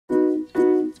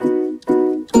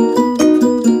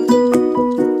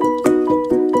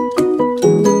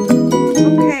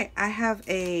have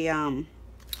a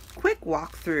quick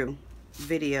walkthrough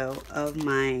video of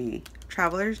my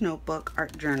Traveler's Notebook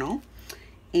art journal,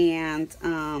 and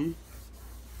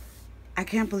I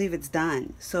can't believe it's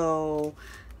done. So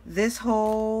this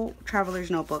whole Traveler's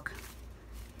Notebook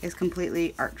is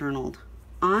completely art journaled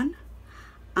on.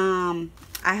 I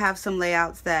have some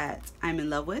layouts that I'm in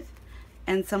love with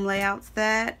and some layouts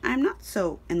that I'm not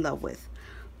so in love with,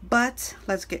 but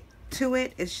let's get to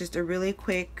it. It's just a really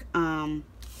quick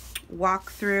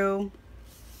walkthrough.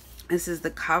 This is the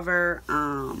cover,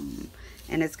 and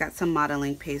it's got some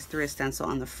modeling paste through a stencil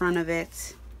on the front of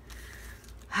it.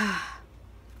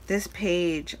 This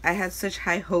page, I had such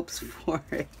high hopes for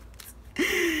it,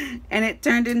 and it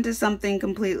turned into something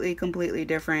completely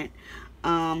different,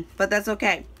 but that's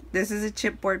okay. This is a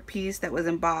chipboard piece that was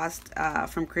embossed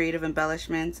from Creative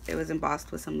Embellishments. It was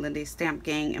embossed with some Lindy Stamp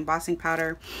Gang embossing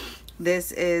powder.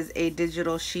 This is a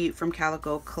digital sheet from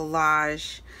Calico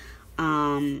Collage.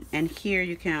 And here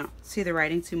you can't see the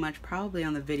writing too much, probably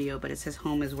on the video, but it says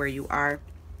home is where you are.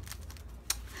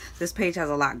 This page has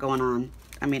a lot going on.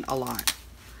 I mean, a lot.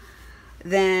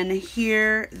 Then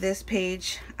here, this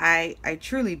page, I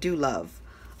truly do love.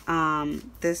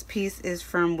 This piece is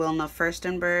from Wilna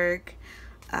Furstenberg.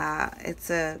 It's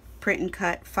a print and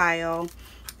cut file,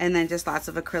 and then just lots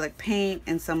of acrylic paint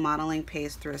and some modeling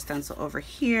paste through a stencil over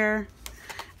here.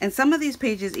 And some of these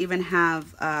pages even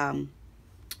have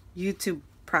YouTube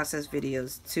process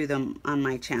videos to them on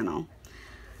my channel.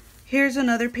 Here's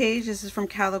another page. This is from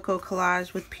Calico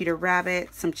Collage with Peter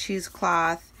Rabbit, some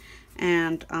cheesecloth,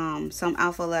 and some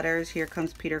alpha letters. Here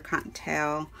comes Peter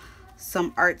Cottontail,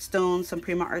 some art stones, some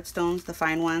Prima art stones, the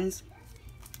fine ones.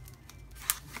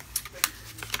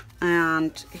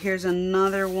 And here's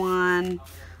another one,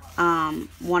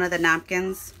 one of the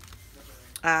napkins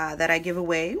that I give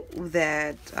away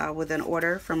that with an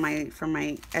order from my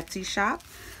Etsy shop.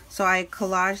 So I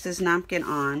collaged this napkin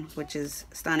on, which is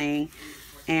stunning,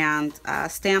 and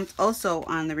stamped also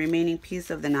on the remaining piece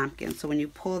of the napkin. So when you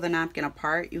pull the napkin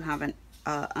apart, you have an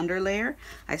underlayer.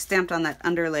 I stamped on that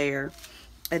underlayer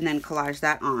and then collaged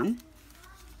that on.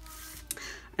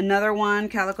 Another one,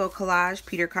 Calico Collage,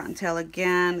 Peter Cottontail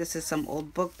again. This is some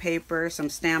old book paper, some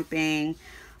stamping,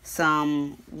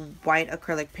 some white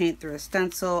acrylic paint through a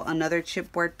stencil, another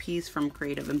chipboard piece from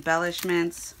Creative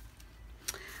Embellishments.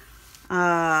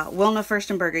 Wilna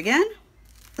Furstenberg again.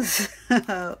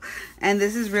 And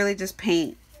this is really just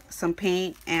paint, some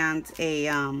paint and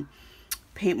a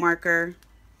paint marker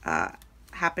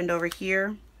happened over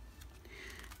here.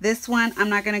 This one, I'm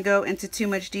not going to go into too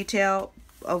much detail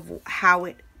of how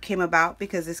it came about,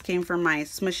 because this came from my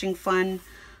Smushing Fun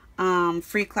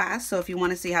free class. So if you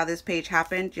want to see how this page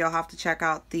happened, you'll have to check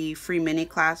out the free mini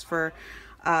class for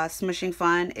Smushing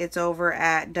Fun. It's over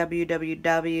at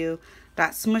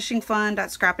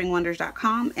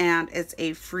www.smushingfun.scrappingwonders.com, and it's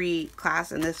a free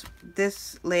class, and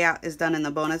this layout is done in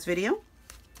the bonus video.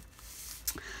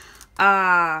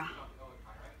 I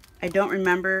don't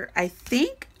remember. I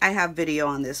think I have video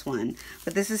on this one,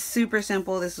 but this is super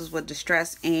simple. This is with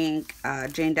Distress ink,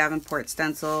 Jane Davenport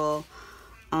stencil,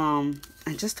 and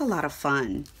just a lot of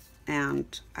fun,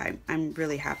 and I'm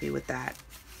really happy with that.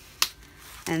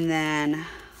 And then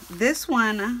this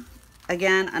one,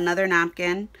 again, another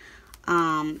napkin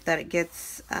that it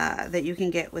gets that you can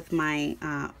get with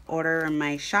my order in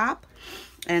my shop,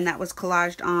 and that was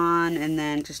collaged on, and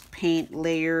then just paint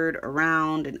layered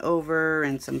around and over,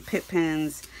 and some pit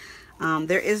pins.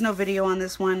 There is no video on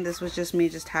this one. This was just me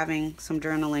just having some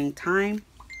journaling time.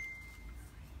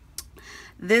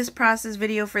 This process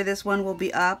video for this one will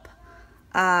be up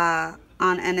on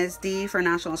NSD for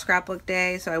National Scrapbook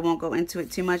Day, so I won't go into it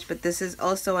too much, but this is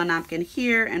also a napkin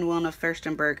here, and Wilna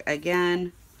Furstenberg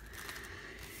again.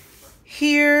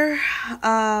 Here,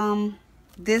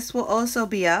 this will also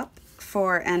be up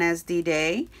for NSD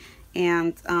Day,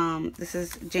 and this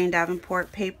is Jane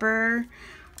Davenport paper,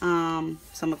 some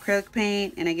acrylic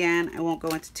paint, and again, I won't go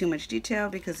into too much detail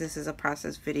because this is a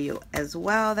process video as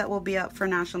well that will be up for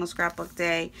National Scrapbook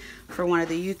Day for one of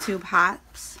the YouTube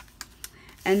hots.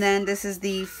 And then this is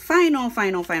the final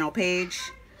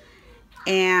page,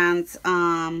 and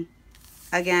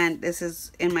again, this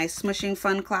is in my Smushing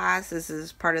Fun class. This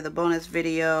is part of the bonus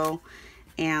video,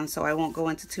 and so I won't go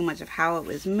into too much of how it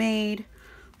was made,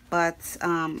 but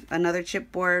another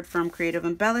chipboard from Creative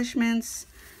Embellishments.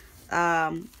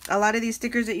 A lot of these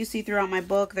stickers that you see throughout my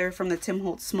book, they're from the Tim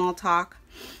Holtz Small Talk,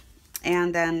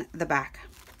 and then the back,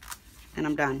 and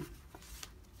I'm done.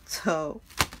 So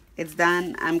it's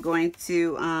done. I'm going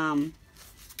to,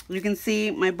 you can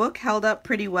see my book held up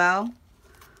pretty well.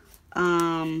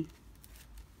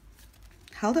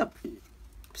 Held up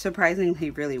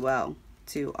surprisingly really well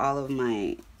to all of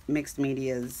my mixed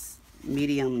mediums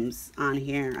on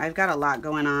here. I've got a lot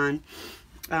going on,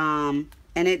 and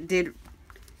it did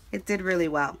really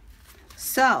well.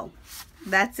 So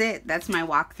that's it. That's my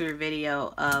walkthrough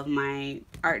video of my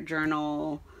art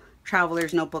journal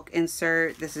traveler's notebook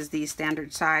insert. This is the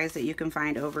standard size that you can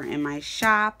find over in my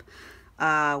shop,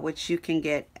 which you can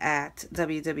get at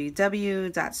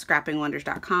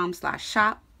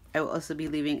www.scrappingwonders.com/shop. I will also be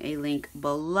leaving a link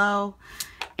below.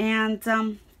 And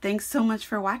thanks so much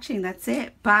for watching. That's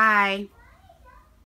it. Bye.